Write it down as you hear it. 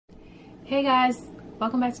Hey guys,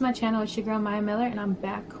 welcome back to my channel. It's your girl Maya Miller and I'm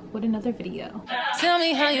back with another video. Tell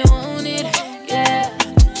me how you want it, yeah.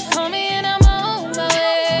 Call me and I'm on my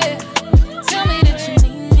way. Tell me that you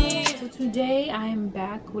need me. So today I am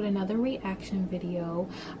back with another reaction video.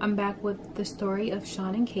 I'm back with the story of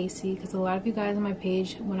Sean and Kaycee because a lot of you guys on my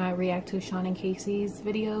page, when I react to Sean and Kaycee's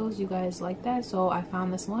videos, you guys like that. So I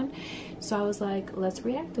found this one. So I was like, let's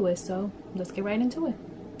react to it. So let's get right into it.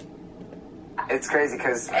 It's crazy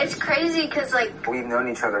because like we've known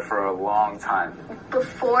each other for a long time.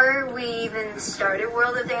 before we even started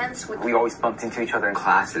World of Dance, We always bumped into each other in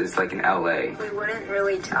classes, like in LA. we wouldn't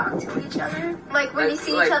really talk to each other. Like when you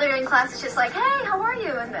see each other in class, it's just like, hey, how are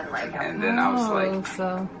you? And then like, And then I was like,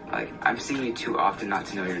 so I'm seeing you too often not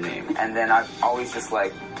to know your name. And then I've always just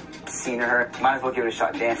like seen her. Might as well give it a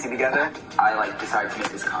shot dancing together. I like decided to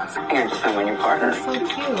make this concert. And just my new partner. so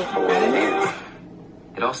cute. For World of Dance.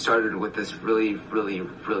 It all started with this really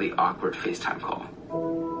awkward FaceTime call.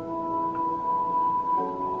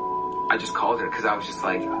 I just called her because I was just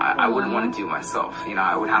like, I wouldn't want to do it myself. You know,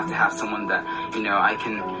 I would have to have someone that, you know, I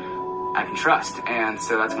can trust. And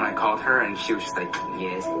so that's when I called her and she was just like,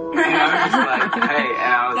 yes. And I was just like, hey.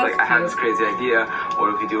 And I was like, I have this crazy idea.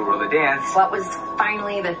 What if we do a World of Dance? what was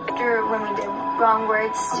finally the after when we did Wrong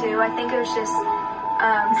Words too, I think it was just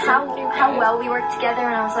how well we worked together,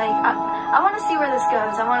 and I was like, I want to see where this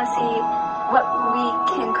goes. I want to see what we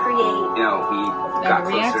can create. You know, we got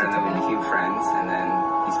closer and then we became friends. And then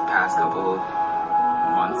these past couple of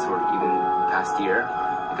months or even past year,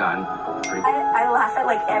 we've gotten pretty good. I laugh at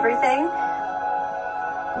like everything.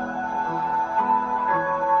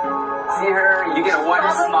 See her, you get one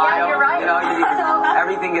smile, yeah, you're right. you know,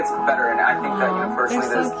 everything gets better. And I think that, you know, personally,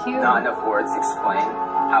 they're so there's cute. not enough words to explain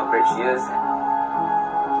how great she is.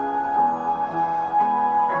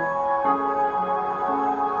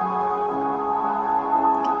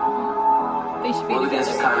 Well, this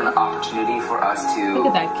is kind of an opportunity for us to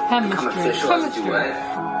Look at that become chemistry. official as a duet.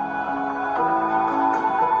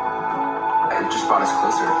 It just brought us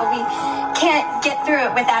closer. We can't get through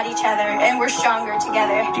it without each other, and we're stronger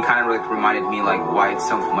together. She kind of like reminded me like why it's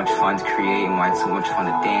so much fun to create and why it's so much fun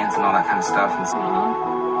to dance and all that kind of stuff. And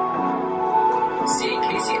seeing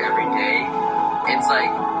Kaycee every day, it's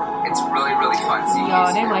like, it's really fun seeing Y'all,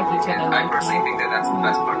 Kaycee they like each every day. other. And I personally think that that's the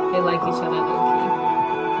best part. They like each other low-key.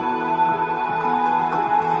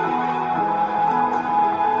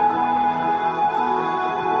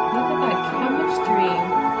 Look at that chemistry.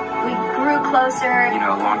 We grew closer. You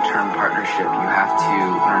know, long-term partnership, you have to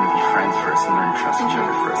learn to be friends first and learn to trust each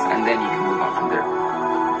other first, and then you can move on from there.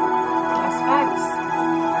 That's facts.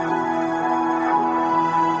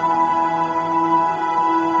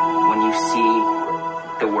 When you see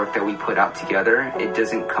the work that we put out together, it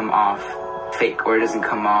doesn't come off fake, or it doesn't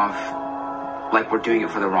come off like we're doing it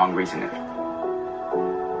for the wrong reason.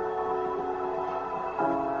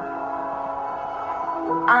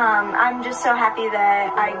 I'm just so happy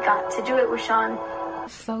that I got to do it with Sean.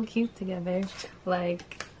 So cute together.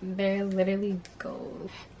 Like, they're literally gold.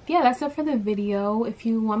 Yeah, that's it for the video. If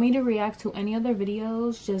you want me to react to any other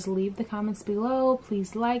videos, just leave the comments below.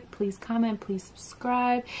 Please like, please comment, please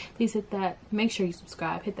subscribe. Please hit that, make sure you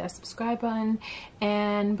subscribe, hit that subscribe button.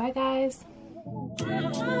 And bye guys.